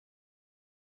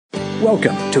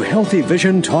Welcome to Healthy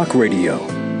Vision Talk Radio,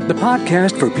 the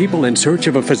podcast for people in search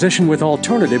of a physician with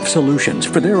alternative solutions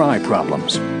for their eye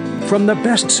problems. From the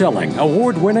best-selling,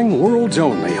 award-winning, world's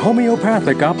only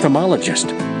homeopathic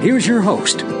ophthalmologist, here's your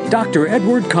host, Dr.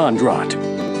 Edward Kondrot.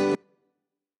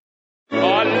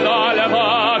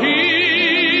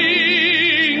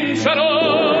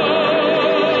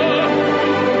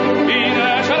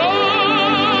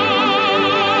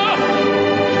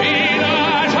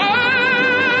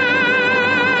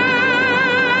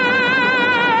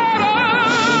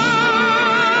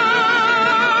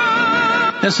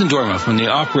 Nessun Dorma from the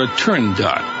opera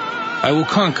Turandot. I will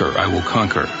conquer, I will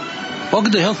conquer.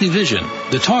 Welcome to Healthy Vision,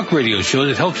 the talk radio show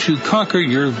that helps you conquer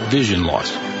your vision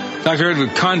loss. Dr. Edward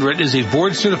Kondrot is a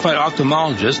board-certified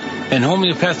ophthalmologist and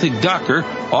homeopathic doctor,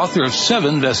 author of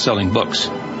 7 best-selling books.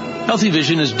 Healthy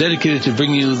Vision is dedicated to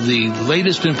bringing you the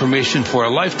latest information for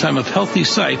a lifetime of healthy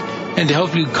sight and to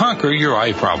help you conquer your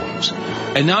eye problems.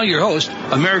 And now your host,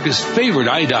 America's favorite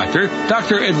eye doctor,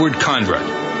 Dr. Edward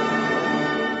Kondrot.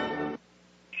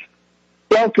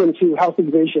 Welcome to Healthy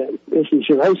Vision. This is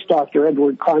your host, Dr.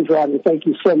 Edward Kondrot, and thank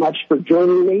you so much for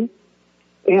joining me.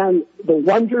 And the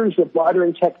wonders of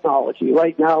modern technology.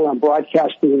 Right now, I'm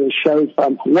broadcasting this show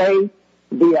from Hue,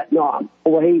 Vietnam.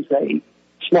 Hue is a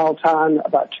small town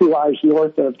about 2 hours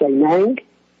north of Da Nang.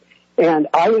 And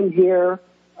I am here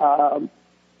going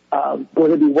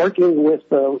to be working with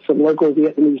some local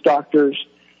Vietnamese doctors.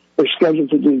 They're scheduled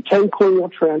to do 10 corneal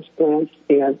transplants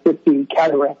and 50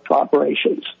 cataract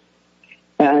operations.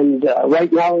 And right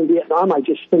now in Vietnam, I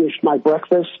just finished my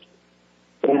breakfast,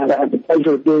 and I have the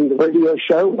pleasure of doing the radio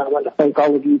show, and I want to thank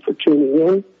all of you for tuning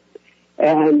in.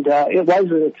 And it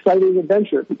was an exciting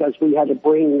adventure because we had to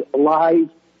bring live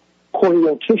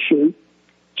corneal tissue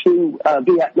to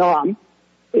Vietnam,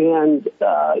 and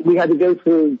we had to go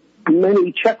through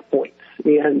many checkpoints.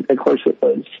 And, of course, it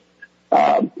was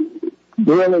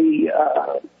really,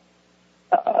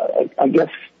 I guess,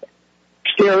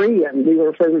 scary, and we were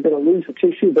afraid we were going to lose the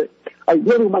tissue. But I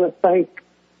really want to thank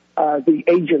the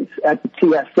agents at the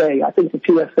TSA. I think the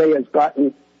TSA has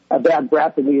gotten a bad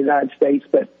rap in the United States,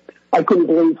 but I couldn't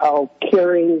believe how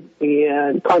caring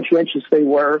and conscientious they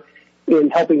were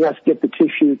in helping us get the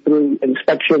tissue through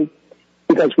inspection,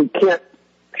 because we can't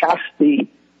pass the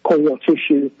corneal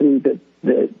tissue through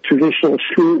the traditional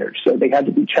screeners, so they had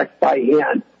to be checked by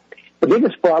hand. The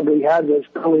biggest problem we had was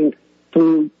going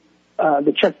through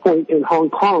the checkpoint in Hong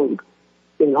Kong.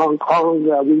 In Hong Kong,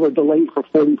 we were delayed for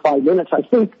 45 minutes. I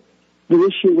think the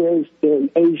issue is in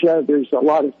Asia, there's a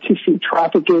lot of tissue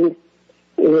trafficking,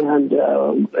 and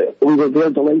we were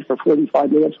there delayed for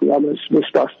 45 minutes. We almost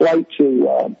missed our flight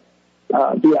to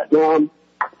Vietnam.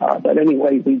 But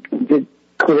anyway, we did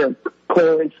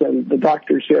clearance, and the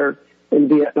doctors here in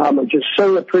Vietnam are just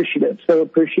so appreciative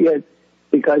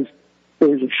because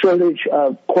there's a shortage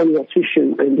of corneal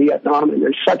tissue in Vietnam, and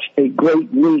there's such a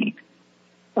great need.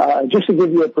 Just to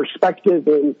give you a perspective,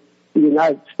 in the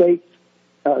United States,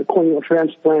 corneal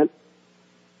transplant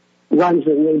runs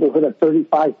in the neighborhood of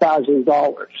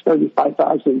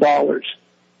 $35,000.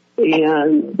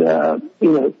 And,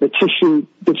 the tissue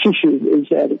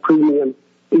is at a premium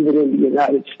even in the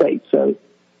United States. So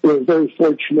we're very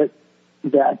fortunate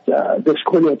that this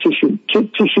corneal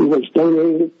tissue was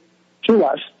donated to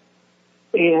us,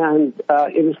 and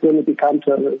it is going to become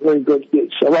to very good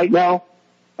use. So right now,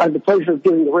 I have the pleasure of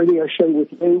doing the radio show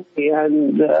with you,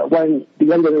 and when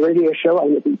the end of the radio show,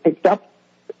 I'm going to be picked up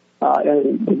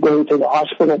and going to the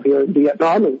hospital here in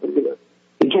Vietnam, and we're going to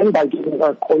begin by doing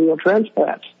our corneal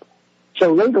transplants.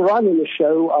 So later on in the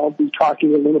show, I'll be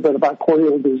talking a little bit about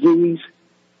corneal disease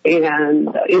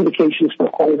and indications for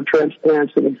corneal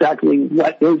transplants and exactly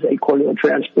what is a corneal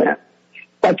transplant.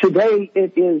 But today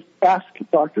it is Ask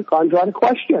Dr. Kondrot a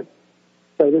Question.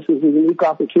 So this is a unique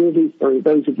opportunity for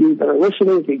those of you that are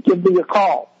listening to give me a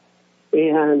call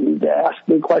and ask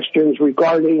me questions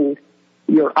regarding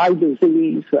your eye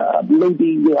disease. Maybe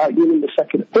you need a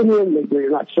second opinion. Maybe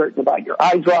you're not certain about your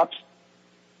eye drops.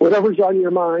 Whatever's on your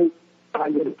mind, I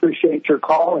would appreciate your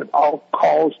call, and all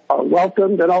calls are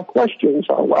welcomed and all questions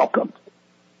are welcomed.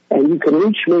 And you can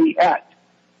reach me at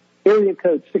area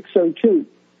code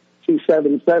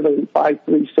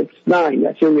 602-277-5369.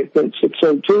 That's area code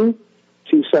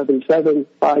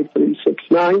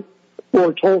 602-277-5369,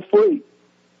 or toll free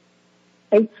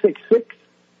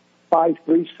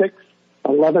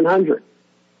 866-536-1100.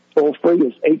 Toll free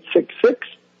is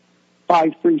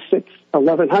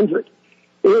 866-536-1100.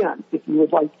 And if you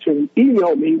would like to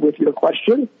email me with your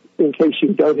question, in case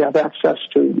you don't have access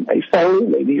to a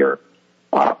phone, maybe you're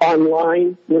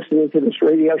online listening to this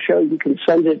radio show, you can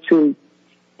send it to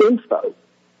info@healthyvision.com.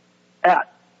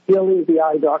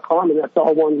 healingtheeye.com, and that's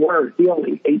all one word,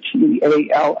 healing, HEALING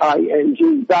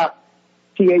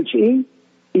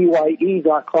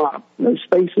THEEYE.com. No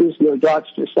spaces, no dots,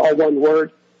 just all one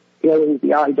word,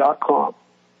 healingtheeye.com.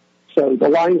 So the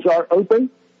lines are open.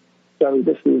 So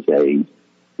this is a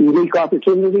unique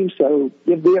opportunity, so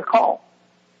give me a call.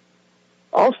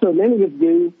 Also, many of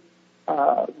you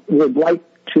would like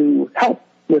to help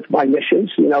with my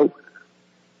missions. You know,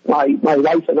 my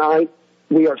wife and I,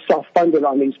 we are self-funded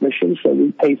on these missions, so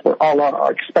we pay for all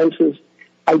our expenses.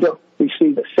 I don't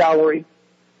receive a salary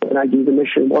when I do the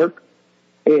mission work.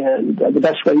 And the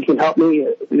best way you can help me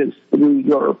is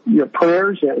through your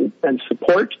prayers and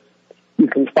support. You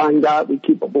can find out, we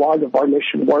keep a blog of our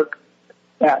mission work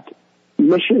at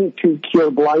Mission to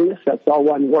Cure Blindness. That's all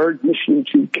one word, Mission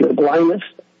to Cure Blindness.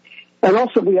 And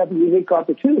also we have a unique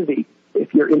opportunity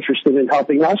if you're interested in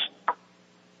helping us.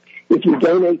 If you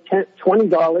donate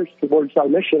 $20 towards our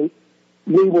mission,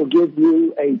 we will give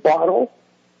you a bottle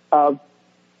of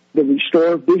the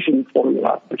Restore Vision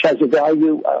Formula, which has a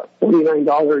value of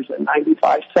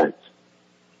 $49.95.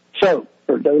 So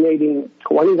for donating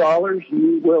 $20,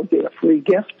 you will get a free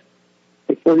gift,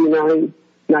 a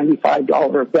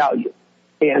 $49.95 value.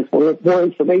 And for more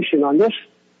information on this,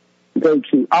 go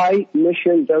to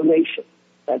iMission Donation.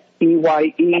 That's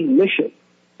EYE Mission,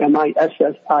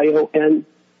 MISSION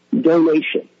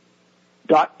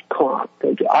donation.com.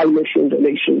 Go to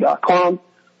iMissionDonation.com,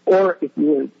 or if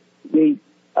you need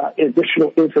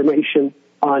additional information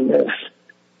on this,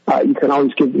 you can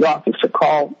always give the office a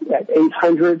call at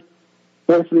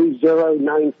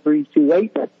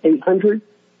 800-430-9328. That's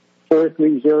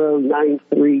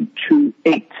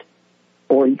 800-430-9328.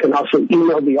 Or you can also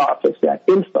email the office at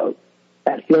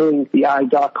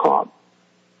info@healingtheeye.com.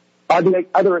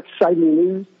 Other exciting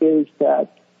news is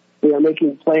that we are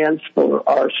making plans for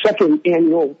our second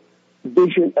annual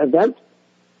Vision event.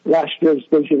 Last year's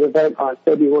Vision event on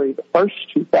February the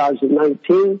 1st,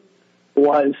 2019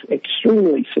 was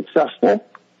extremely successful.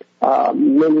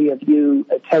 Many of you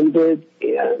attended,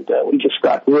 and we just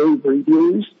got rave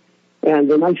reviews. And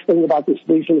the nice thing about this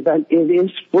Vision event, it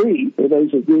is free for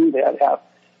those of you that have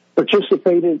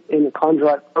participated in the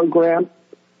contract program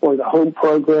or the home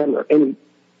program or any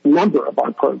number of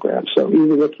our programs. So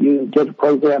even if you did a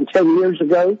program 10 years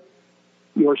ago,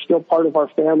 you're still part of our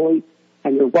family,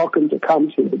 and you're welcome to come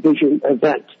to the Vision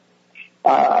event.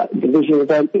 The Vision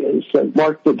event is,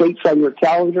 mark the dates on your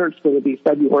calendar. It's going to be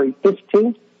February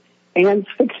 15th and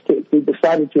 16th. We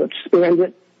decided to expand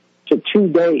it to 2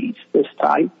 days this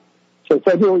time. So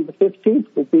February the 15th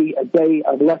will be a day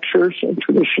of lectures, and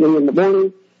traditionally in the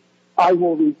morning, I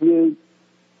will review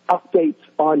updates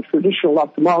on traditional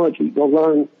ophthalmology. We'll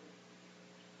learn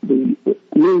the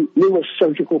newest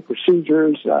surgical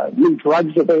procedures, new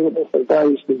drugs available for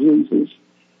various diseases.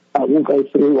 We'll go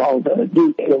through all the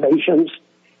new innovations,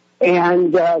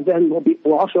 and then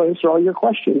we'll also answer all your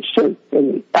questions too.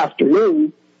 In the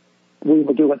afternoon, we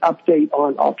will do an update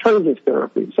on alternative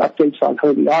therapies, updates on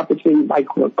homeopathy,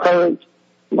 microcurrent,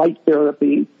 light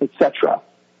therapy, etc.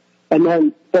 And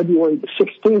then February the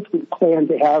 16th, we plan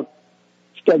to have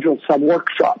scheduled some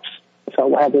workshops. So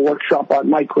we'll have a workshop on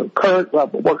microcurrent, we'll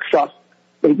have a workshop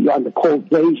maybe on the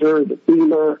cold laser, the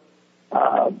beamer,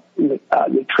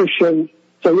 nutrition.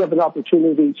 So you have an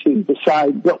opportunity to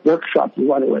decide what workshop you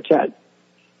want to attend.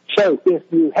 So if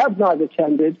you have not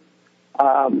attended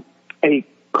a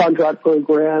contract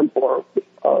program or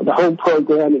the home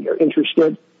program and you're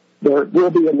interested, there will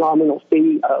be a nominal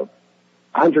fee of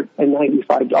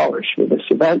 $195 for this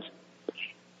event.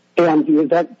 And the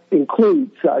event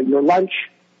includes your lunch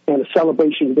and a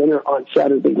celebration dinner on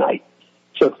Saturday night.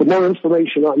 So for more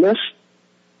information on this,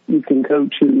 you can go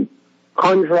to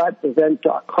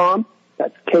CondratEvent.com.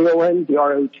 That's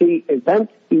KONDROT event,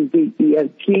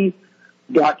 EVENT.com.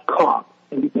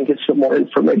 And you can get some more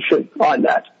information on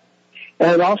that.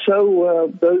 And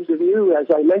also, those of you, as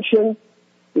I mentioned,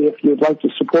 if you'd like to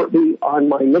support me on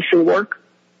my mission work,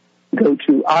 go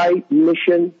to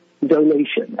iMission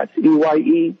Donation. That's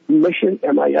EYE Mission,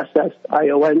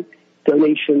 MISSION,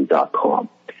 donation.com.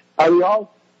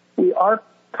 We are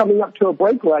coming up to a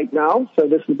break right now, so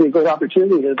this would be a good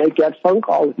opportunity to make that phone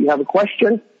call if you have a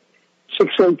question.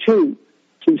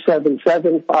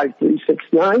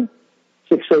 602-277-5369,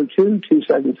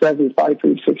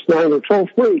 602-277-5369, or toll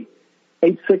free,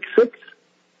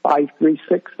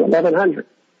 866-536-1100.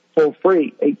 Toll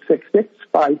free,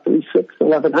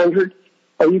 866-536-1100.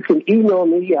 Or you can email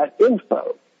me at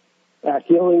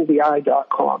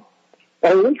info@healingtheeye.com.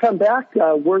 And when we come back,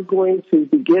 we're going to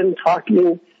begin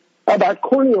talking about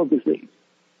corneal disease.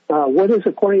 What is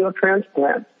a corneal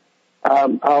transplant?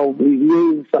 I'll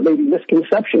review some maybe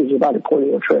misconceptions about a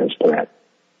corneal transplant.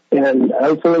 And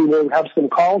hopefully we'll have some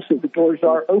calls if the doors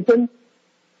are open.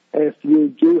 If you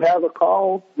do have a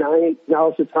call,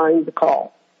 now's the time to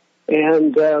call.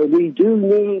 And we do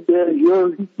need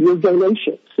your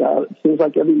donations. It seems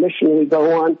like every mission we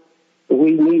go on,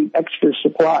 we need extra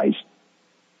supplies.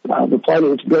 We're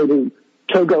planning to go to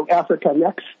Togo, Africa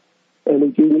next, and we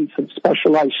do need some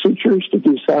specialized sutures to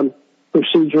do some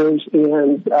procedures.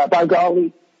 And by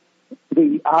golly,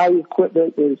 the eye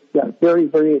equipment is very,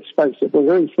 very expensive. We're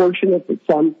very fortunate that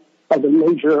some of the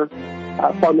major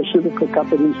pharmaceutical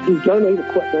companies do donate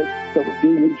equipment, so we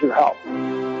do need your help.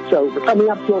 So we're coming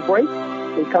up to a break.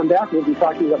 When we come back, we'll be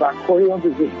talking about corneal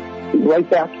disease. We'll be right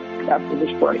back after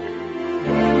this break.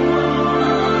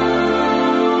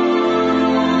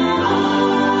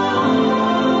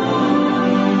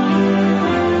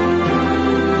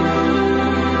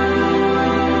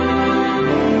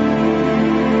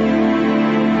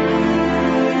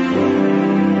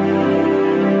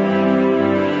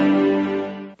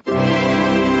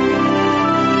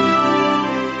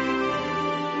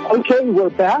 Okay, we're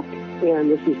back,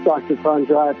 and this is Dr.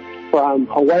 Conrad from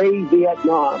Hawaii,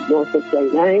 Vietnam, north of Da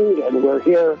Nang, and we're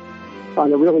here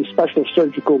on a really special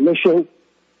surgical mission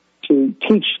to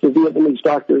teach the Vietnamese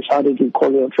doctors how to do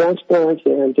corneal transplants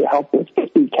and to help with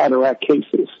 50 cataract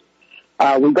cases.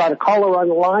 We've got a caller on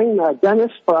the line,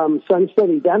 Dennis from Sun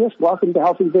City. Dennis, welcome to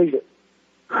Healthy Vision.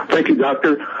 Thank you,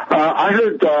 Doctor. I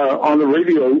heard on the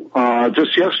radio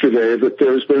just yesterday that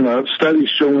there's been a study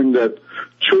showing that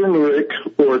turmeric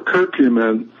or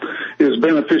curcumin is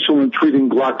beneficial in treating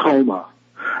glaucoma.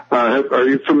 Are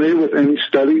you familiar with any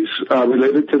studies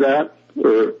related to that?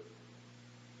 Or?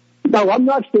 No, I'm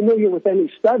not familiar with any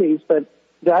studies, but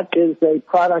that is a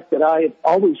product that I have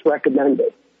always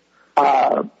recommended.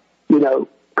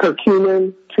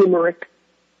 Curcumin, turmeric,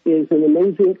 is an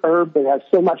amazing herb that has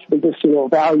so much medicinal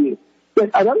value. But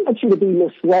I don't want you to be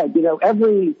misled.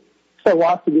 Every so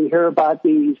often you hear about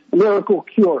these miracle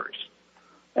cures,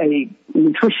 a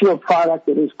nutritional product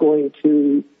that is going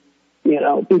to,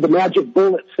 be the magic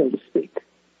bullet, so to speak.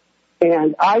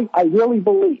 And I really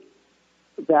believe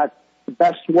that the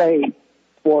best way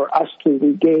for us to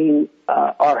regain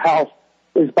our health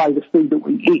is by the food that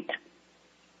we eat.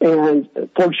 And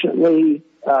fortunately,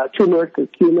 turmeric or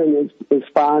cumin is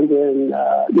found in,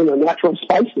 natural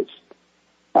spices,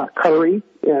 curry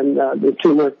and the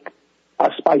turmeric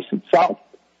spice itself.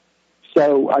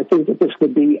 So I think that this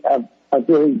would be a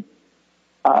very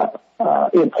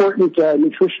important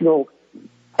nutritional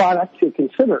product to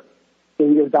consider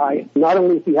in your diet. Not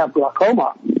only if you have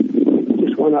glaucoma, you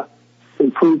just want to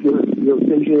improve your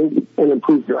vision and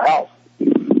improve your health.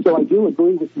 So I do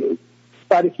agree with you.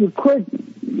 But if you could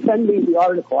send me the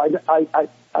article,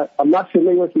 I'm not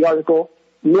familiar with the article,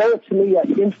 mail it to me at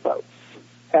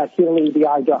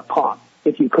info@healingtheeye.com.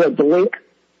 If you could, the link,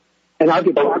 and I'll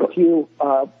get back to you,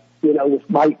 with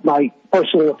my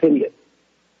personal opinion.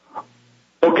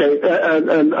 Okay,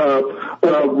 and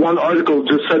one article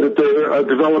just said that they're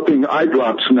developing eye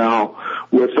drops now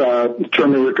with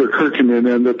turmeric or curcumin,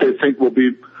 and that they think will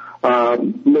be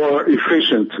more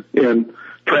efficient in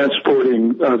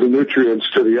transporting the nutrients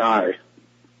to the eye.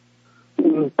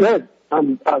 Good.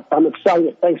 I'm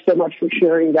excited. Thanks so much for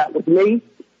sharing that with me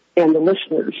and the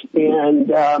listeners. And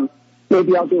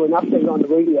maybe I'll do an update on the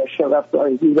radio show after I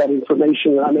review that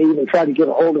information. And I may even try to get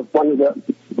a hold of one of the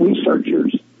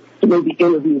researchers to maybe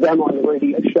interview them on the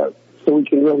radio show so we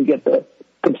can really get the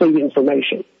complete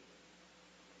information.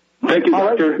 Thank you,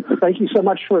 Doctor. Right. Thank you so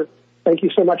much for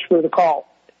the call.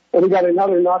 And we got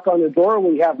another knock on the door.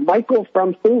 We have Michael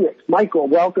from Phoenix. Michael,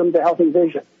 welcome to Healthy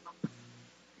Vision.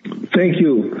 Thank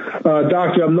you,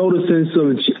 Doctor. I'm noticing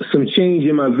some change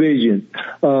in my vision.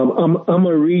 I'm going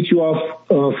to read you off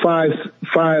five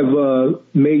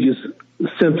major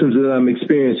symptoms that I'm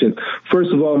experiencing.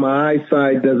 First of all, my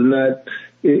eyesight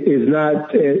is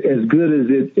not as good as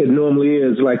it normally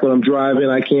is. Like when I'm driving,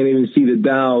 I can't even see the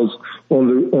dials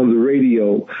on the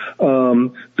radio.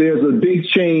 There's a big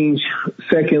change.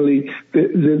 Secondly,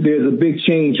 there's a big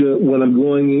change when I'm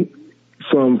going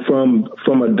from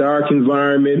a dark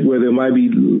environment where there might be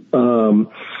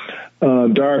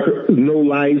dark, no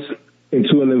lights,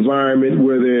 into an environment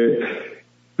where there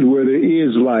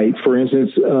is light. For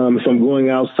instance, if I'm going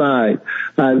outside,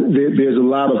 there's a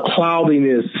lot of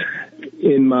cloudiness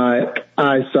in my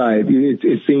eyesight.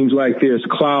 It seems like there's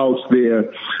clouds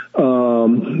there.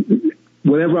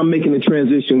 Whenever I'm making a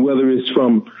transition, whether it's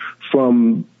from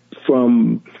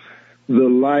the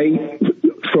light,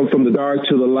 from the dark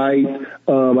to the light,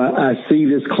 I see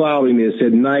this cloudiness.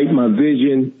 At night, my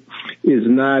vision is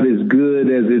not as good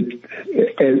as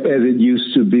it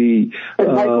used to be.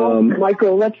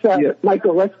 Michael, let's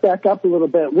back up a little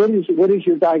bit. What is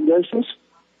your diagnosis?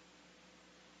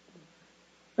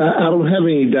 I don't have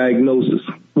any diagnosis.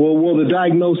 Well, the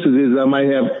diagnosis is I might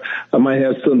have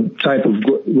some type of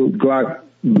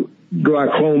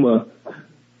glaucoma.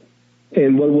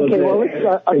 And what was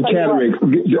that? And cataracts.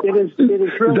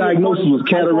 The diagnosis was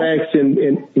cataracts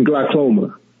and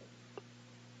glaucoma.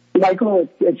 Michael,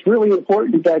 it's really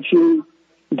important that you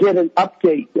get an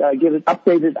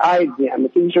updated eye exam.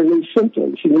 If these are new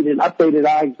symptoms, you need an updated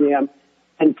eye exam.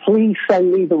 And please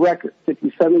send me the records. If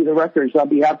you send me the records, I'll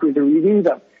be happy to review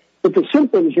them. But the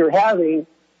symptoms you're having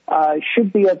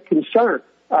should be of concern.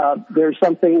 There's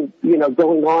something,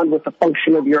 going on with the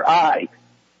function of your eye.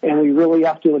 And we really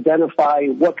have to identify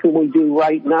what can we do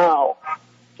right now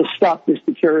to stop this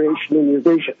deterioration in your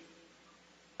vision.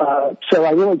 So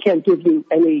I really can't give you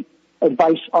any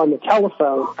advice on the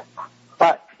telephone,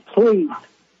 but please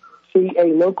see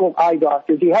a local eye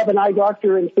doctor. Do you have an eye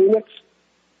doctor in Phoenix?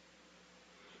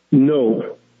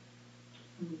 No.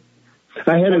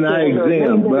 I had an eye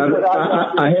exam, but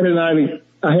I had an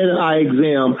eye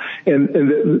exam, and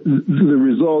the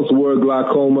results were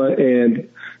glaucoma and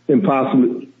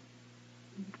possibly.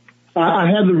 I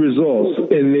had the results,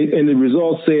 and the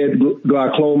results said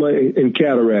glaucoma and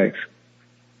cataracts.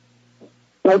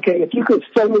 Okay, if you could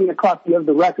send me a copy of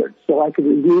the records so I could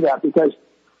review that, because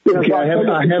okay, I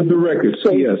have the records.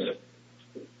 Yes.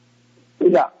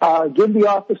 Yeah, give the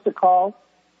office a call.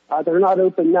 They're not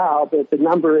open now, but the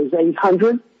number is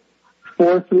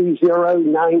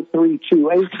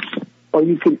 800-430-9328, or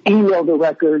you can email the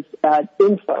records at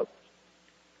info.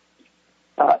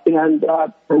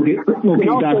 Okay,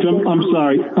 doctor,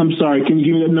 I'm sorry. Can you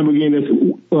give me that number again? That's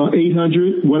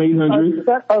 800,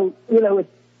 1-800?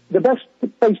 The best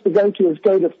place to go to is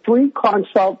go to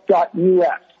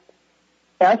freeconsult.us.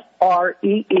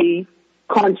 FREE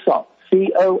consult,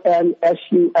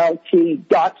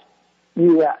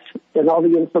 CONSULT.US, and all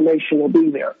the information will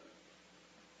be there.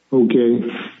 Okay.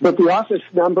 But the office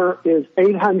number is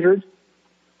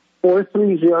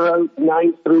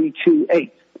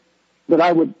 800-430-9328. But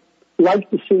I would like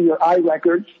to see your eye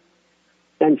records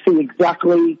and see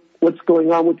exactly what's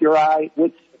going on with your eye,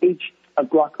 what stage of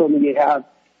glaucoma you have,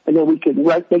 and then we can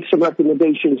make some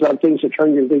recommendations on things to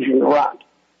turn your vision around.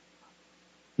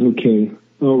 Okay.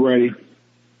 All righty.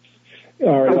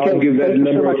 All right. Okay. I'll give that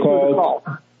number a call.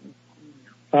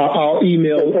 I'll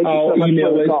email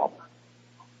it.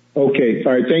 Okay.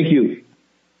 All right. Thank you.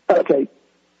 Okay.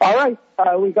 All right.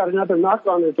 We got another knock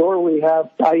on the door. We have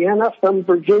Diana from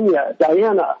Virginia.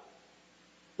 Diana,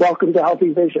 welcome to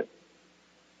Healthy Vision.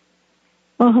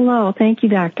 Well, hello. Thank you,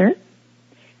 doctor.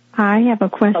 I have a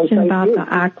question about the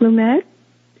Oclumed.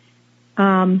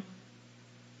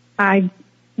 I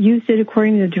used it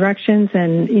according to the directions,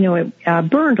 and, it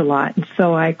burned a lot. And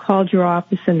so I called your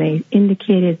office, and they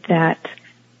indicated that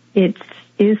it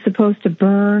is supposed to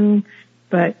burn,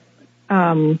 but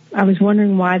I was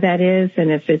wondering why that is,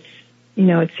 and if it's,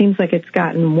 it seems like it's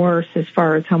gotten worse as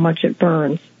far as how much it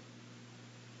burns.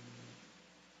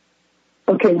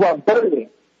 Okay, well, burning.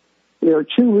 There are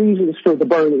two reasons for the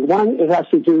burning. One, it has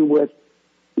to do with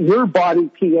your body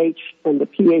pH and the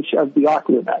pH of the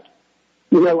Oclumed.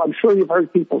 I'm sure you've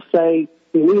heard people say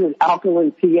you need an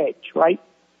alkaline pH, right?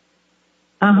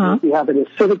 Uh-huh. If you have an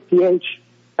acidic pH,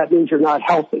 that means you're not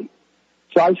healthy.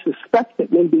 So I suspect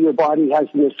that maybe your body has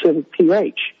an acidic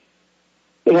pH.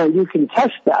 And you can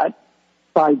test that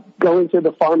by going to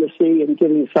the pharmacy and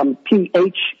getting some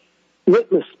pH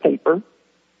litmus paper.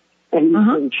 And you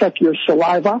can check your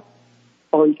saliva,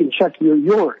 or you can check your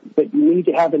urine. But you need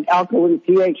to have an alkaline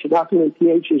pH. An alkaline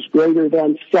pH is greater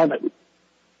than 7.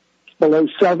 Below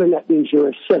 7, that means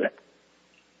you're acidic.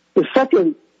 The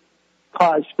second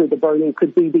cause for the burning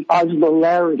could be the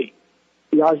osmolarity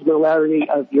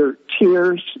of your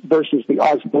tears versus the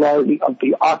osmolarity of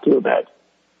the Oclumed.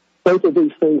 Both of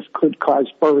these things could cause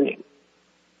burning.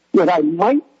 What I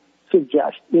might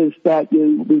suggest is that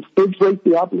you refrigerate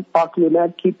the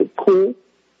Oclumed, keep it cool,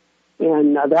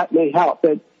 and that may help.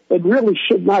 It really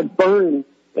should not burn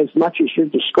as much as you're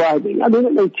describing. I mean,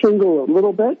 it may tingle a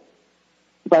little bit,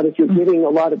 but if you're getting a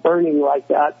lot of burning like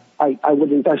that, I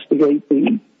would investigate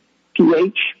the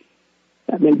pH,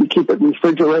 and maybe keep it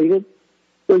refrigerated.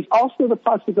 There's also the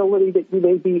possibility that you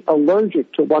may be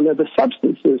allergic to one of the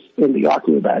substances in the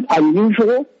Oclumed.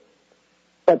 Unusual,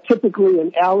 but typically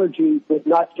an allergy would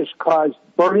not just cause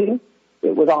burning,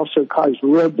 it would also cause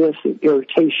redness and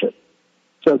irritation.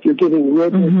 So if you're getting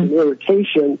redness and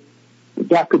irritation,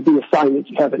 that could be a sign that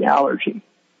you have an allergy.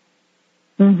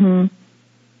 Mm-hmm.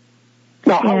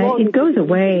 Now, how long it goes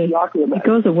away. It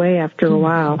goes away after a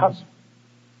while.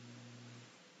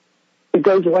 It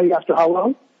goes away after how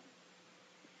long?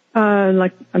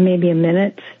 Like maybe a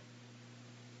minute.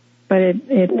 But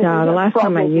the last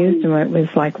time I used them, it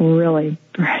was like really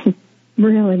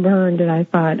burned, and I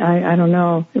thought, I don't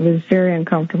know, it was very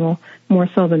uncomfortable, more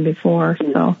so than before.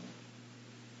 So.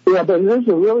 Yeah, but it is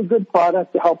a really good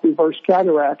product to help reverse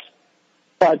cataracts.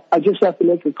 But I just have to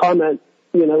make a comment.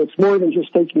 You know, it's more than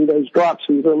just taking those drops.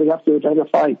 You really have to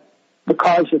identify the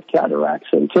cause of cataracts,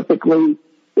 and typically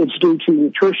it's due to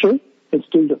nutrition, it's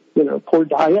due to poor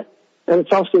diet, and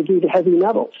it's also due to heavy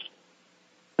metals.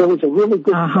 There was a really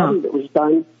good study that was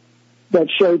done that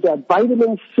showed that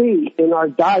vitamin C in our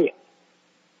diet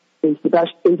is the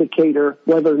best indicator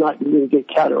whether or not you're going to get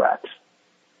cataracts.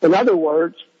 In other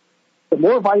words, the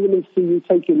more vitamin C you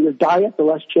take in your diet, the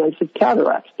less chance of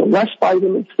cataracts. The less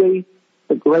vitamin C,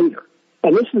 the greater.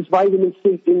 And this is vitamin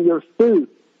C in your food.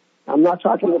 I'm not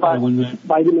talking about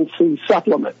vitamin C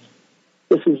supplements.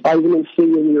 This is vitamin C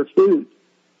in your food.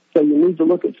 So you need to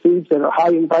look at foods that are high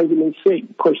in vitamin C.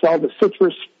 Of course, all the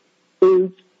citrus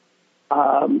foods,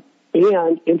 and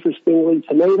interestingly,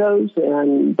 tomatoes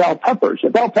and bell peppers. A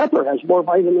bell pepper has more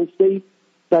vitamin C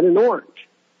than an orange.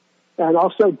 And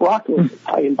also broccoli is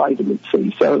high in vitamin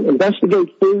C. So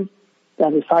investigate food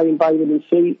that is high in vitamin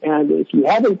C. And if you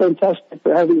haven't been tested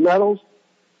for heavy metals,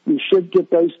 you should get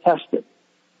those tested.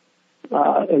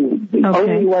 And the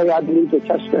only way I believe to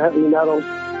test for heavy metals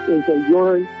is a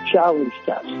urine challenge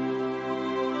test.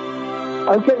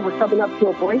 Okay, we're coming up to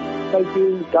a break. Thank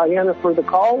you, Diana, for the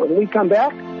call. When we come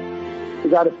back,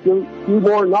 we got a few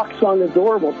more knocks on the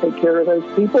door. We'll take care of those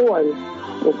people, and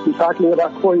we'll be talking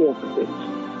about corneal disease.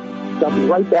 So I'll be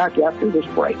right back after this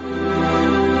break.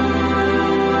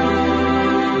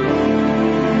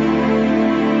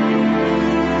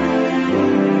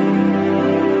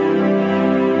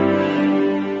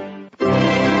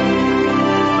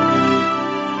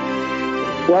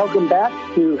 Welcome back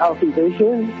to Healthy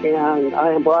Vision, and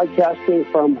I am broadcasting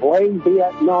from Hue,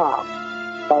 Vietnam.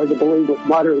 Hard to believe with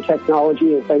modern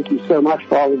technology, and thank you so much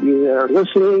for all of you that are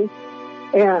listening.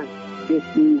 And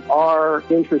if you are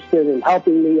interested in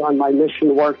helping me on my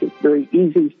mission work, it's very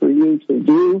easy for you to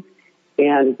do,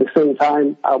 and at the same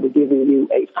time, I'll be giving you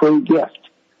a free gift.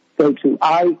 Go to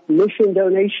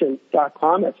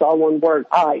iMissionDonation.com. That's all one word,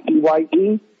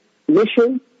 I-E-Y-E,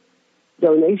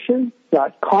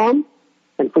 MissionDonation.com.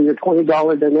 And for your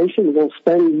 $20 donation, we'll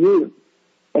send you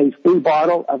a free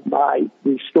bottle of my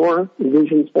Restore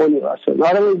Vision formula. So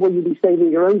not only will you be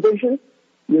saving your own vision,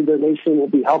 your donation will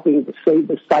be helping to save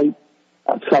the sight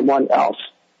of someone else.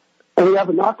 And we have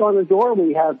a knock on the door.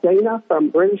 We have Dana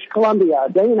from British Columbia.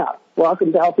 Dana,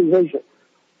 welcome to Healthy Vision.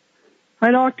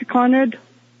 Hi, Dr. Conrad.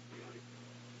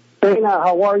 Dana,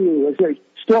 how are you? Is it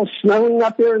still snowing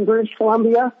up there in British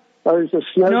Columbia? Or is the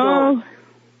snow gone? No,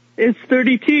 it's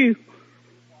 32.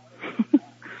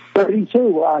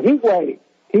 32, heat wave.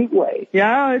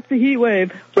 Yeah, it's a heat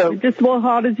wave. So, it's just as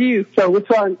hot as you. So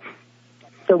what's on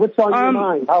your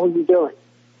mind? How are you doing?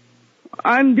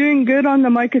 I'm doing good on the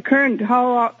microcurrent.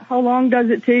 How long does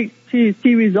it take to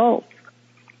see results?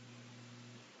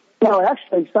 Well,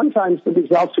 actually, sometimes the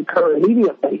results occur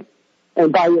immediately.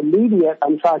 And by immediate,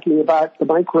 I'm talking about the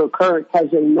microcurrent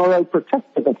has a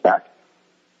neuroprotective effect.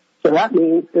 So that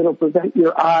means it'll prevent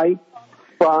your eye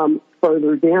from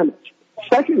further damage.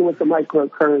 Second, what the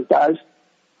microcurrent does,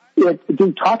 it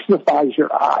detoxifies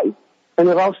your eye, and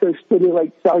it also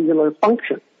stimulates cellular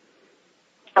function.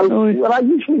 So what I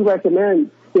usually recommend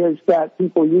is that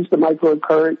people use the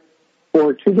microcurrent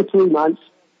for 2 to 3 months,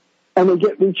 and they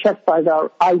get rechecked by their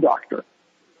eye doctor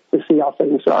to see how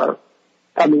things are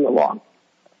coming along.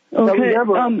 So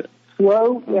remember,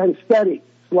 slow and steady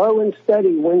wins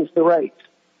the race.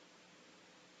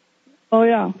 Oh,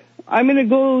 yeah. I'm going to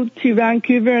go to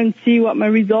Vancouver and see what my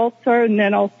results are, and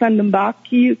then I'll send them back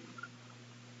to you.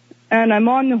 And I'm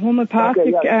on the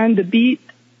homeopathic and the beet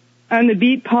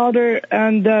powder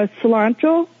and the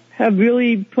cilantro have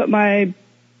really put my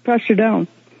pressure down.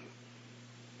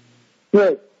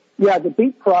 Good. Yeah, the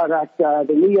beet product, the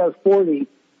Neo 40,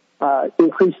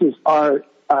 increases our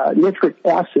nitric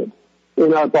acid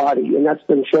in our body, and that's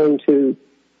been shown to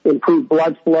improve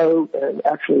blood flow and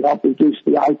actually help reduce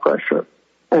the eye pressure.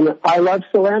 And I love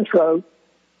cilantro.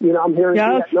 You know, I'm here in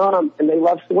Vietnam, and they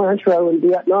love cilantro in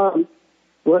Vietnam.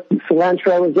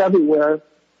 Cilantro is everywhere.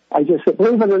 I just said,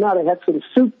 believe it or not, I had some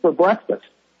soup for breakfast.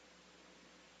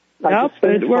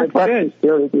 It worked good.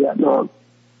 Here in Vietnam.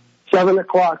 7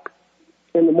 o'clock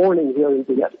in the morning here in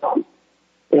Vietnam.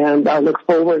 And I look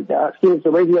forward, as soon as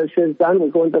the radio show is done, we're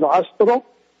going to the hospital.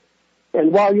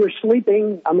 And while you're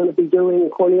sleeping, I'm going to be doing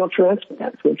corneal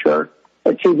transplants, which are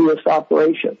a tedious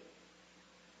operation.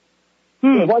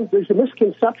 There's a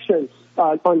misconception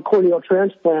on corneal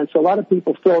transplants. A lot of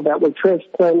people feel that we're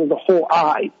transplanting the whole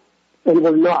eye, and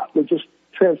we're not. We're just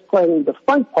transplanting the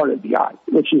front part of the eye,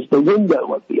 which is the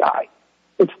window of the eye.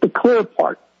 It's the clear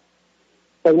part.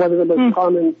 And one of the most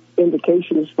common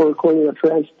indications for a corneal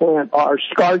transplant are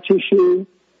scar tissue,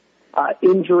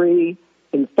 injury,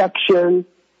 infection,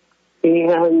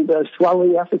 and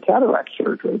swelling after cataract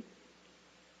surgery.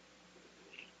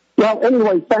 Well,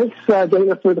 anyway, thanks,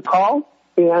 Dana, for the call,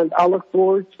 and I look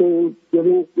forward to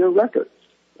giving your records.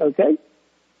 Okay?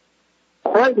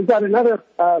 All right, we've got another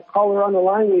caller on the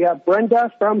line. We have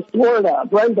Brenda from Florida.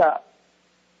 Brenda,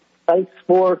 thanks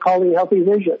for calling Healthy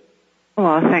Vision.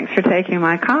 Well, thanks for taking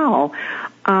my call.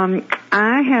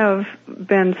 I have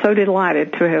been so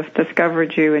delighted to have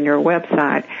discovered you and your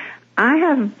website. I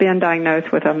have been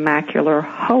diagnosed with a macular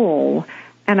hole,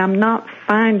 and I'm not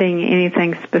finding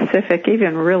anything specific,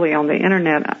 even really on the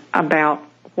Internet, about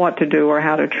what to do or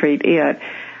how to treat it.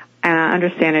 And I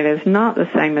understand it is not the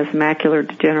same as macular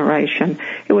degeneration.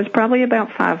 It was probably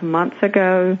about 5 months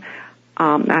ago.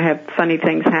 I had funny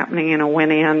things happening, and I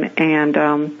went in and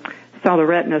saw the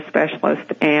retina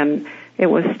specialist, and it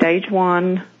was stage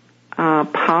 1,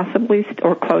 possibly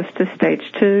or close to stage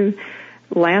 2.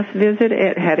 Last visit,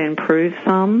 it had improved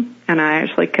some, and I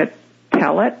actually could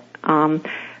tell it. Now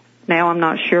I'm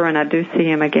not sure, and I do see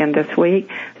him again this week.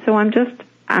 So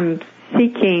I'm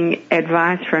seeking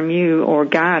advice from you or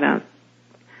guidance.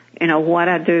 You know, what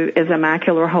I do, is a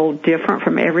macular hole different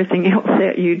from everything else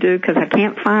that you do? Because I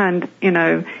can't find,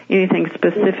 anything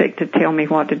specific to tell me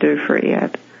what to do for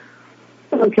it.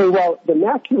 Okay, well, the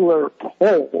macular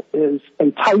hole is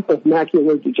a type of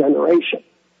macular degeneration.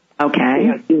 Okay.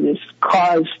 And it is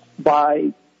caused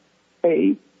by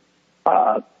a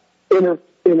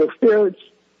interference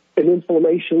and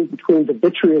inflammation between the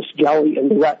vitreous jelly and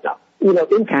the retina.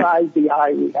 Inside the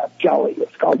eye we have jelly.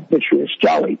 It's called vitreous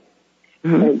jelly.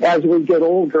 Mm-hmm. And as we get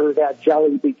older, that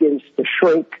jelly begins to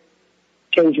shrink,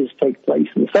 changes take place,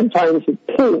 and sometimes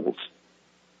it pulls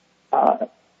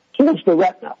the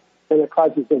retina, and it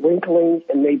causes a wrinkling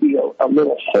and maybe a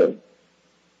little hole.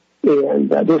 And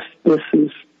this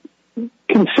is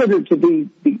considered to be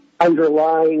the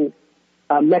underlying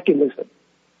mechanism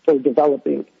for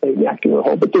developing a macular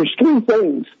hole. But there's 3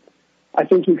 things I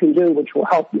think you can do which will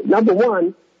help you. Number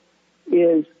 1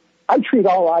 is I treat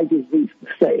all eye disease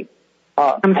the same.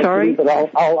 I'm sorry?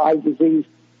 All eye disease.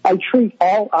 I treat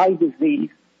all eye disease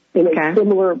in a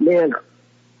similar manner.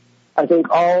 I think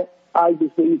all eye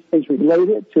disease is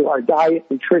related to our diet,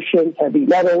 nutrition, heavy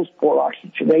metals, poor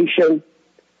oxygenation.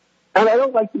 And I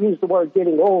don't like to use the word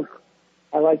getting older.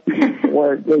 I like to use the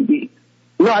word maybe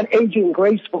not aging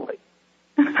gracefully.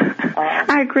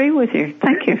 I agree with you.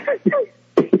 Thank you.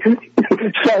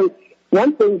 So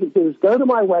one thing to do is go to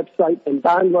my website and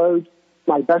download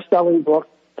my best-selling book.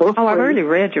 I've already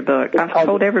read your book. I've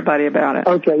told everybody about it.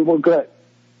 Okay, well, good.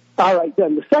 All right,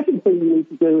 then. The second thing you need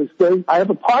to do is I have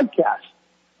a podcast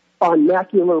on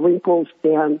macular wrinkles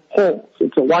and holes.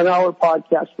 It's a 1-hour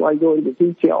podcast where I go into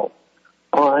detail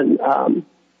on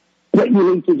what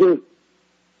you need to do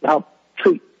to help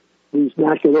treat these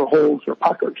macular holes or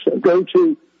puckers. So go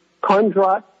to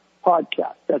Kondrat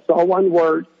Podcast. That's all one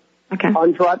word. Okay.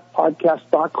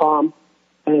 KondratPodcast.com,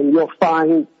 and you'll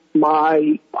find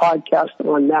my podcast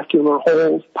on macular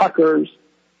holes, puckers.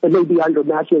 It may be under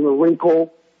macular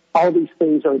wrinkle. All these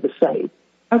things are the same.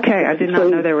 Okay, I did not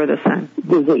know they were the same.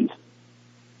 Disease.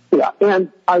 Yeah,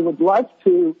 and I would like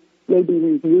to maybe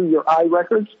review your eye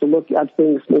records to look at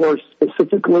things more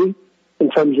specifically in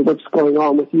terms of what's going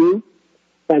on with you.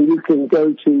 And you can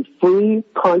go to free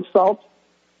consult.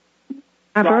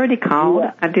 I've already called.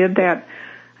 I did that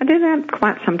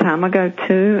quite some time ago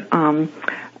too,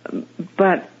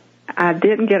 but I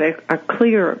didn't get a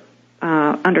clear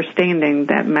understanding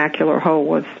that macular hole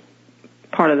was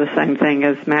part of the same thing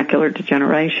as macular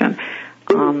degeneration.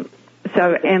 So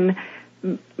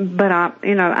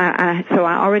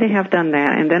I already have done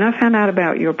that, and then I found out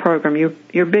about your program,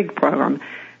 your big program.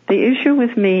 The issue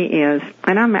with me is,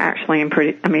 and I'm actually I'm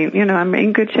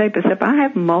in good shape, except I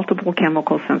have multiple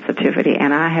chemical sensitivity,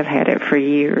 and I have had it for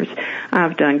years.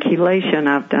 I've done chelation,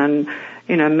 I've done,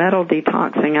 metal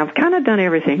detoxing. I've kind of done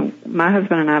everything. My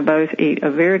husband and I both eat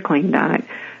a very clean diet.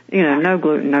 No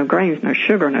gluten, no grains, no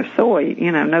sugar, no soy,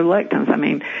 no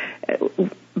lectins.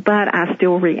 But I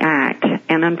still react.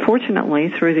 And unfortunately,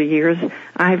 through the years,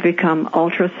 I have become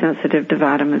ultra sensitive to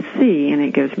vitamin C, and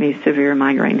it gives me severe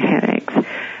migraine headaches.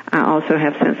 I also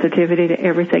have sensitivity to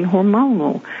everything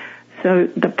hormonal. So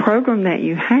the program that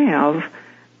you have,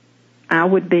 I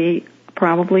would be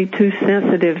probably too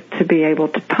sensitive to be able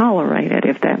to tolerate it,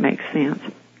 if that makes sense.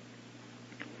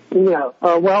 Yeah.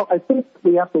 Well, I think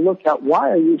we have to look at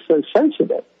why are you so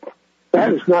sensitive?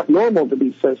 That is not normal to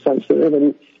be so sensitive,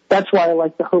 and that's why I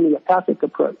like the homeopathic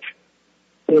approach.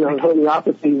 In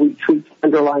homeopathy, we treat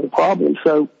underlying problems.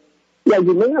 So, yeah,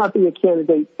 you may not be a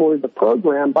candidate for the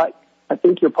program, but I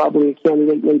think you're probably a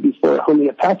candidate maybe for a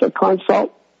homeopathic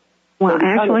consult. Well,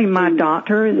 actually, my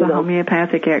doctor is a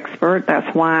homeopathic expert.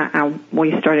 That's why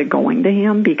we started going to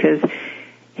him, because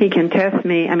he can test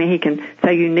me. I mean, he can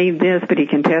say you need this, but he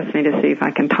can test me to see if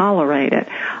I can tolerate it.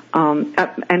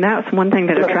 And that's one thing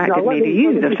that attracted me to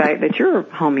you, the fact that you're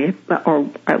or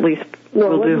at least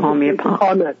will do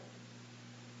homeopathy.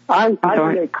 I'm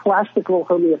a classical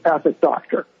homeopathic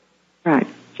doctor. Right.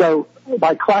 So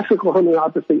by classical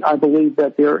homeopathy, I believe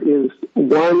that there is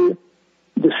one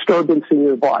disturbance in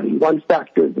your body, one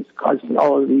factor that's causing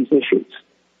all of these issues.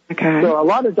 Okay. So a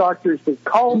lot of doctors, they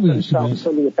call themselves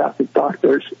homeopathic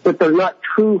doctors, but they're not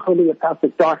true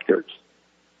homeopathic doctors.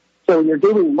 So when you're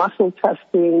doing muscle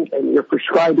testing and you're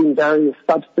prescribing various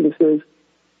substances,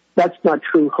 that's not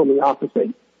true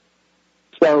homeopathy.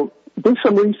 So do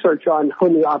some research on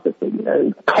homeopathy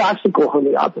and classical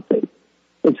homeopathy.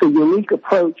 It's a unique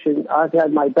approach, and I've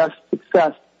had my best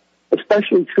success,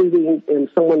 especially treating in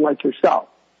someone like yourself,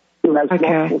 who has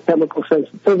multiple chemical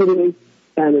sensitivity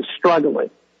and is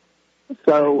struggling.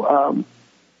 So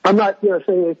I'm not saying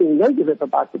anything negative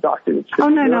about the doctor. Oh,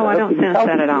 no, I don't sense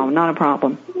that at all. Not a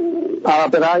problem.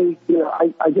 But I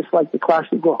just like the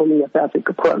classical homeopathic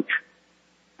approach.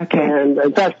 Okay. And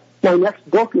in fact, my next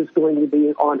book is going to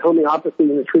be on homeopathy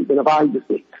and the treatment of eye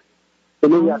disease. To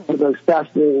me, that's the most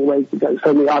fascinating way, because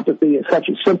homeopathy is such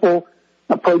a simple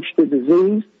approach to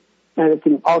disease, and it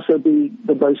can also be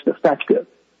the most effective.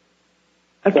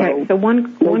 Okay, so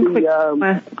one quick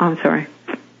question. I'm sorry.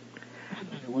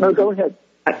 No, go ahead.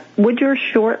 Would your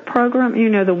short program,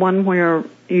 the one where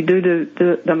you do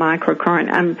the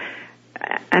microcurrent,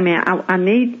 I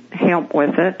need help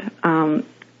with it,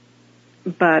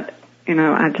 but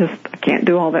I can't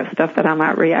do all that stuff that I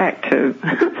might react to.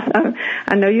 So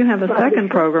I know you have a second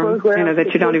program,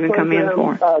 that you don't even come in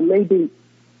for.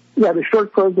 The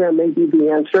short program may be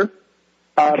the answer,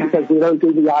 because we don't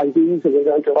do the IVs and we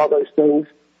don't do all those things.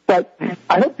 But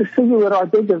I hope to see you at our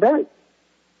big event,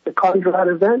 the Conrad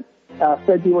event,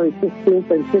 February 15th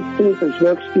and 16th. There's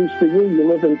no excuse for you. You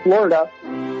live in Florida.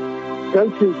 Go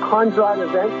to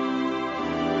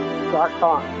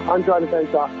ConradEvent.com,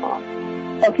 ConradEvent.com.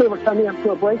 Okay, we're coming up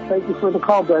to a break. Thank you for the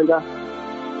call, Brenda.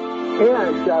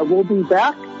 And we'll be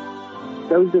back.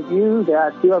 Those of you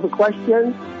that do have a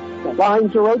question, the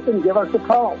lines are open. Give us a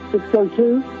call,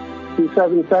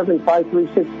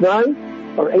 602-277-5369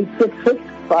 or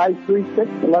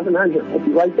 866-536-1100. We'll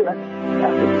be right back.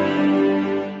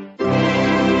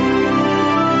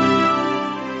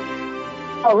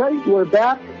 All right, we're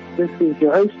back. This is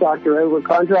your host, Dr. Edward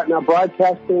Conrad, now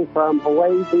broadcasting from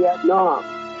Hawaii, Vietnam.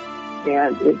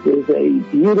 And it is a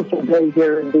beautiful day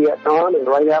here in Vietnam, and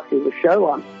right after the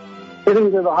show, I'm heading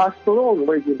to the hospital, and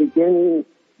we're beginning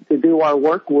to do our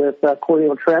work with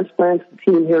corneal transplants. The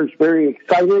team here is very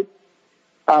excited.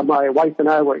 My wife and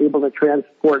I were able to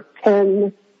transport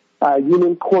 10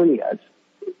 human corneas,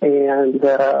 and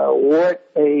what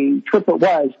a trip it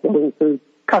was going through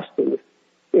customs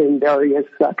in various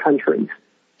countries.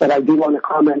 But I do want to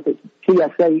comment that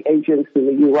TSA agents in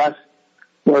the U.S.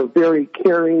 were very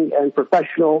caring and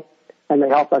professional, and they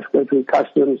help us go through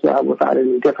customs without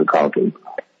any difficulty.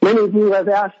 Many of you have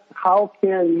asked, how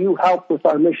can you help with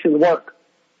our mission work?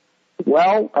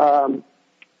 Well,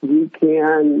 you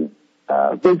can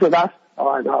visit us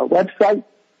on our website,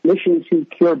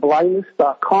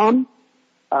 missiontocureblindness.com.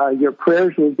 Your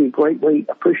prayers would be greatly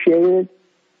appreciated.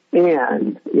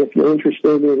 And if you're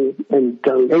interested in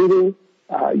donating,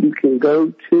 you can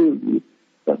go to,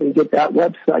 let me get that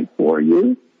website for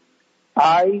you,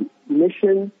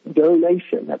 iMission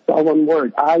Donation. That's all one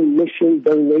word,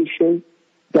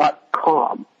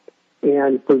 iMissionDonation.com.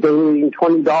 And for donating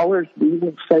 $20, we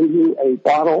will send you a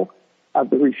bottle of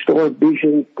the Restore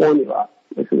Vision formula.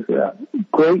 This is a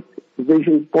great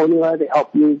vision formula to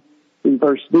help you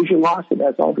reverse vision loss. It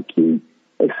has all the key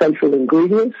essential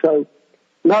ingredients. So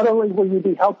not only will you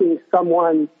be helping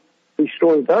someone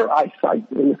restore their eyesight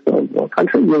in this third world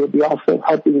country, you will be also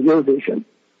helping your vision.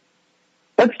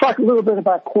 Let's talk a little bit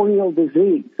about corneal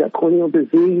disease. Corneal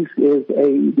disease is a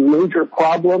major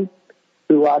problem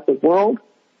throughout the world,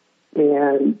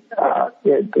 and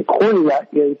the cornea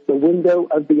is the window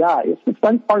of the eye. It's the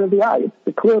front part of the eye. It's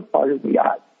the clear part of the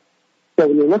eye. So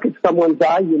when you look at someone's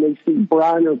eye, you may see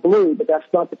brown or blue, but that's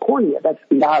not the cornea. That's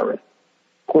the iris.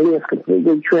 cornea is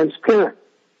completely transparent.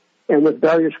 And with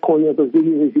various corneal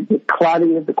diseases, you get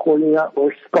clotting of the cornea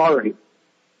or scarring.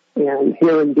 And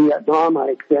here in Vietnam, I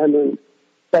examined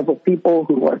several people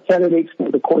who are candidates for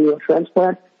the corneal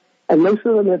transplant, and most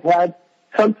of them have had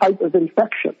some type of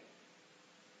infection.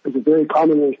 There's a very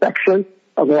common infection,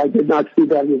 although I did not see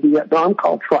that in Vietnam,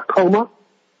 called trachoma.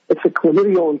 It's a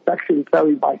chlamydial infection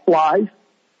carried by flies.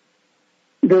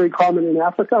 Very common in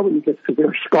Africa when you get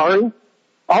severe scarring.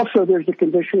 Also, there's a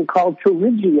condition called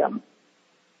pterygium,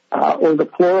 or the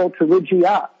plural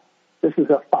pterygia. This is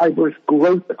a fibrous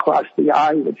growth across the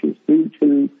eye, which is due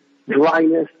to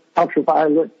dryness,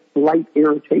 ultraviolet light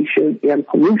irritation, and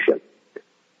pollution.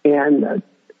 And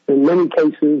in many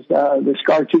cases, the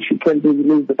scar tissue can be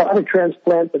removed without a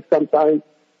transplant, but sometimes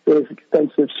there's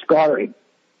extensive scarring.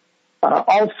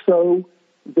 Also,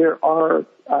 there are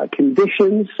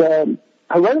conditions,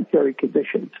 hereditary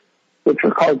conditions, which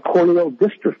are called corneal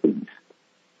dystrophies,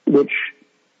 which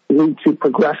lead to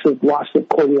progressive loss of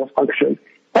corneal function.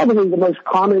 Probably the most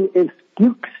common is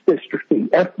Fuchs dystrophy,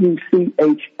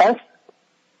 F-U-C-H-S.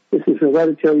 This is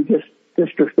hereditary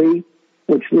dystrophy,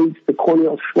 which leads to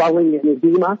corneal swelling and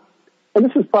edema. And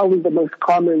this is probably the most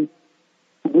common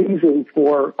reason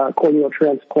for corneal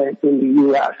transplant in the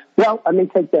U.S. Well, I may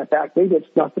take that back. Maybe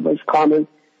it's not the most common.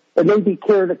 It may be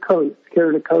keratoconus.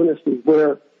 Keratoconus is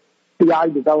where the eye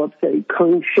develops a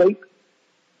cone shape.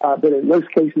 But in most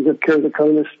cases of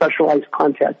keratoconus, specialized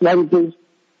contact lenses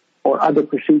or other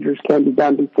procedures can be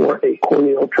done before a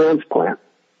corneal transplant.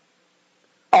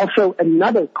 Also,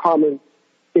 another common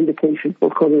indication for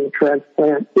corneal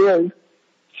transplant is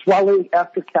swelling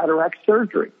after cataract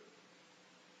surgery.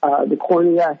 The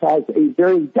cornea has a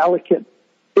very delicate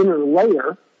inner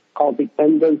layer called the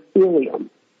endothelium,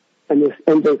 and this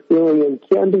endothelium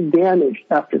can be damaged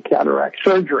after cataract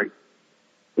surgery.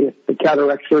 If the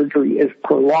cataract surgery is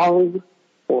prolonged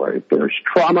or if there's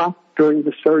trauma during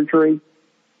the surgery,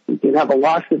 you can have a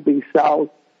loss of these cells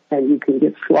and you can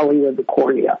get swelling of the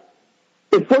cornea.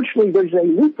 Unfortunately, there's a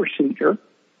new procedure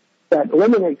that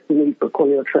eliminates the need for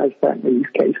corneal transplant in these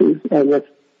cases, and it's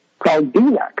called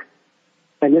DNEC.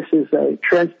 And this is a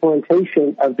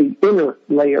transplantation of the inner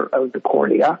layer of the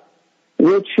cornea,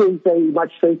 which is a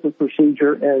much safer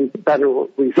procedure and better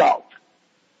results.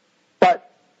 But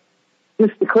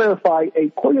just to clarify, a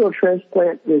corneal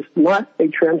transplant is not a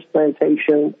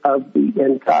transplantation of the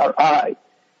entire eye.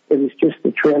 It is just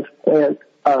a transplant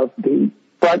of the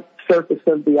front surface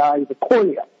of the eye, the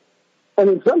cornea. And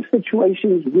in some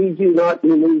situations, we do not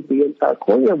remove the entire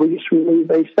cornea. We just remove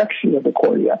a section of the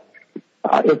cornea.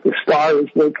 If the scar is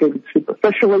located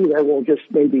superficially, then we'll just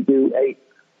maybe do a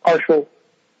partial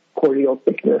corneal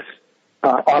thickness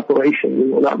operation. We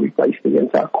will not replace the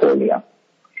entire cornea.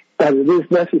 But it is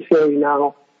necessary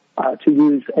now to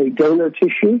use a donor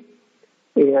tissue,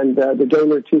 and the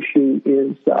donor tissue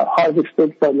is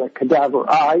harvested from a cadaver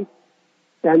eye.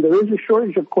 And there is a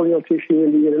shortage of corneal tissue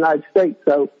in the United States,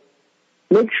 so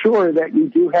make sure that you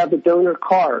do have a donor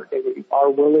card and you are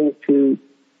willing to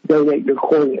donate your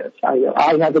corneas.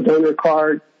 I have a donor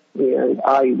card, and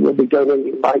I will be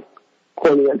donating my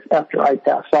corneas after I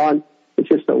pass on. It's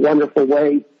just a wonderful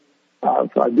way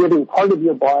of giving part of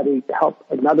your body to help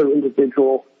another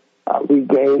individual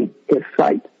regain his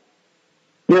sight.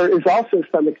 There is also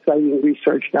some exciting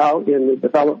research now in the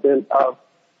development of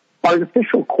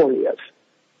artificial corneas.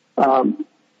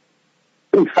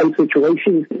 In some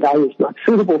situations, the eye is not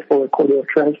suitable for a corneal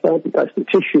transplant because the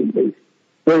tissue is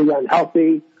very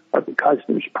unhealthy, or because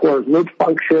there's poor lid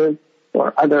function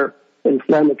or other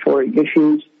inflammatory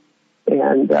issues.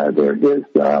 And there is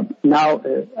now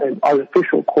an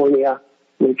artificial cornea,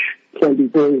 which can be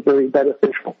very, very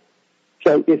beneficial.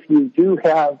 So if you do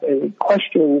have any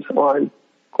questions on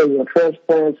corneal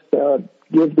transplants,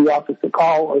 give the office a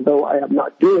call. Although I am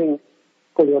not doing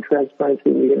corneal transplants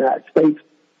in the United States,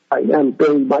 I am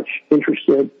very much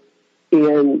interested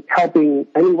in helping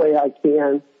any way I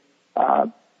can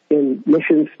in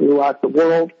missions throughout the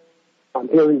world. I'm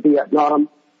here in Vietnam,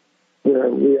 where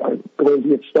we are going to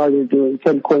get started doing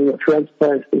 10 corneal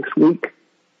transplants this week.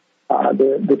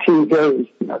 The team here is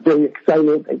very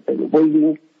excited. They've been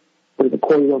waiting for the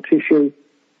corneal tissue,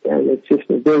 and it's just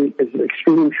it's an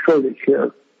extreme shortage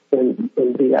here in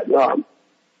Vietnam.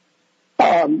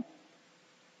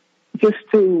 Just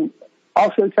to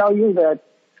also tell you that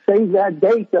save that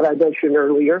date that I mentioned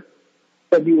earlier,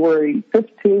 February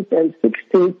 15th and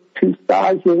 16th,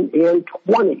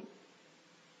 2020.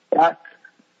 That's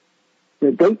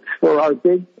the dates for our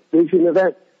big vision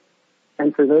event.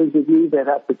 And for those of you that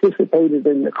have participated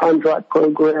in the Condrot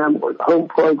program or the home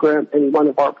program, any one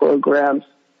of our programs,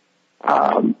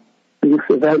 this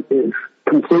event is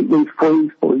completely free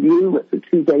for you. It's a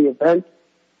 2-day event.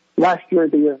 Last year,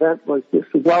 the event was just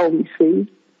well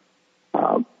received.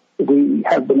 We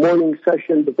have the morning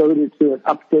session devoted to an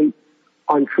update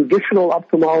on traditional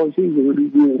ophthalmology. We were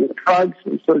reviewing drugs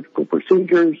and surgical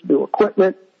procedures, new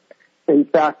equipment. In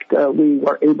fact, we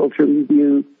were able to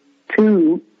review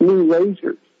 2 new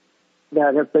lasers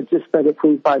that have just been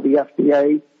approved by the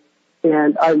FDA.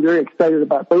 And I'm very excited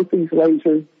about both these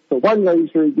lasers. The one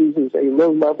laser uses a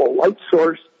low-level light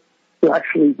source to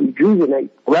actually rejuvenate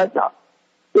the retina.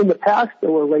 In the past, there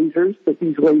were lasers, but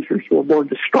these lasers were more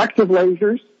destructive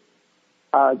lasers.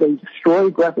 They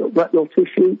destroyed retinal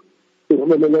tissue to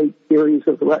eliminate areas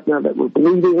of the retina that were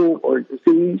bleeding or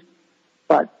diseased.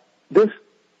 But this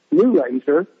new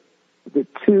laser, the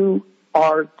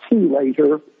 2RT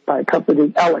laser by a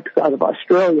company, Alex, out of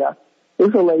Australia,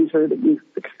 is a laser that uses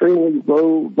extremely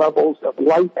low levels of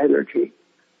light energy,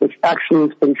 which actually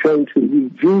has been shown to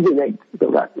rejuvenate the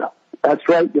retina. That's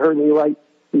right, you heard me right,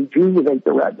 rejuvenate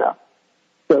the retina.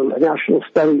 So a national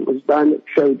study was done that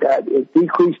showed that it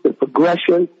decreased the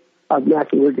progression of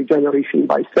macular degeneration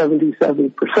by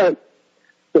 77%.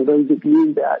 So those of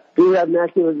you that do have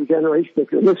macular degeneration,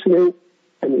 if you're listening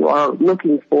and you are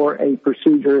looking for a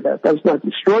procedure that does not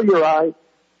destroy your eye,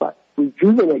 but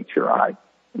rejuvenates your eye,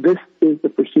 this is the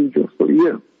procedure for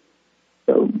you.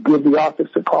 So give the office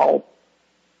a call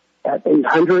at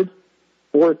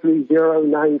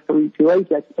 800-430-9328.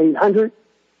 That's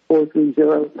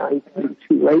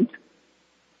 800-430-9328.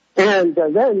 And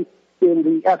then in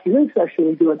the afternoon session,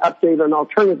 we do an update on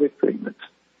alternative treatments.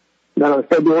 Then on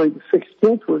February the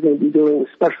 16th, we're going to be doing a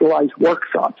specialized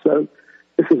workshop. So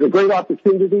this is a great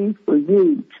opportunity for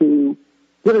you to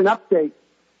get an update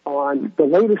on the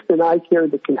latest in eye care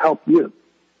that can help you.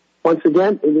 Once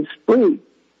again, it is free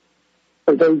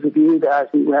for those of you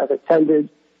who have attended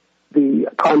the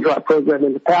Condrop program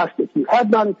in the past. If you have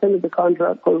not attended the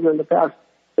Condrop program in the past,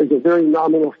 there's a very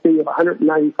nominal fee of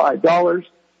 $195.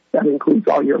 That includes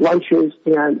all your lunches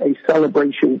and a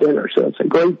celebration dinner. So it's a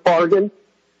great bargain.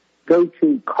 Go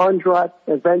to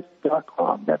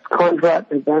CondropEvents.com. That's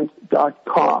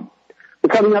CondropEvents.com. We're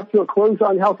coming up to a close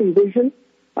on Healthy Vision.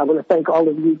 I want to thank all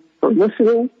of you for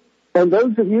listening. And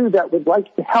those of you that would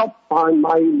like to help on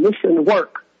my mission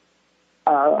work,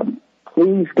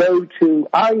 please go to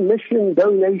iMission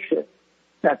Donation.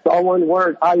 That's all one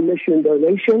word, iMission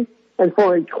Donation. And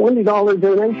for a $20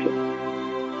 donation,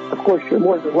 of course, you're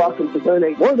more than welcome to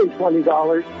donate more than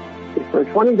 $20. For a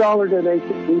 $20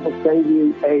 donation, we will send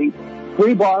you a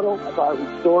free bottle of our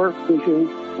Restore Vision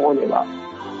formula.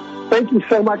 Thank you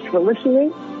so much for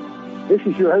listening. This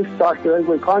is your host, Dr.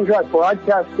 Edwin Condrop,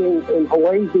 broadcasting in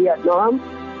Hue, Vietnam,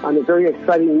 on a very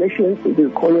exciting mission to do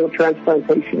corneal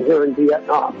transplantation here in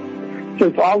Vietnam.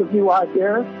 So to all of you out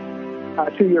there,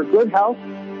 to your good health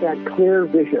and clear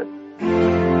vision.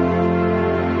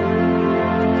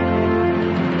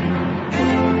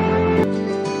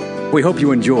 We hope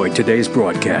you enjoyed today's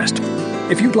broadcast.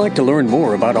 If you'd like to learn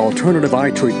more about alternative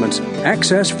eye treatments,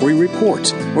 access free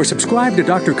reports, or subscribe to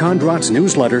Dr. Condrop's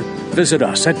newsletter, visit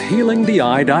us at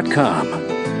healingtheeye.com.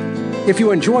 If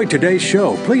you enjoyed today's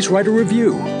show, please write a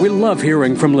review. We love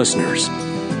hearing from listeners.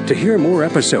 To hear more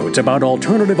episodes about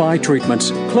alternative eye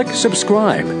treatments, click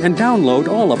subscribe and download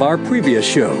all of our previous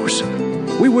shows.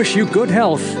 We wish you good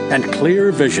health and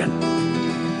clear vision.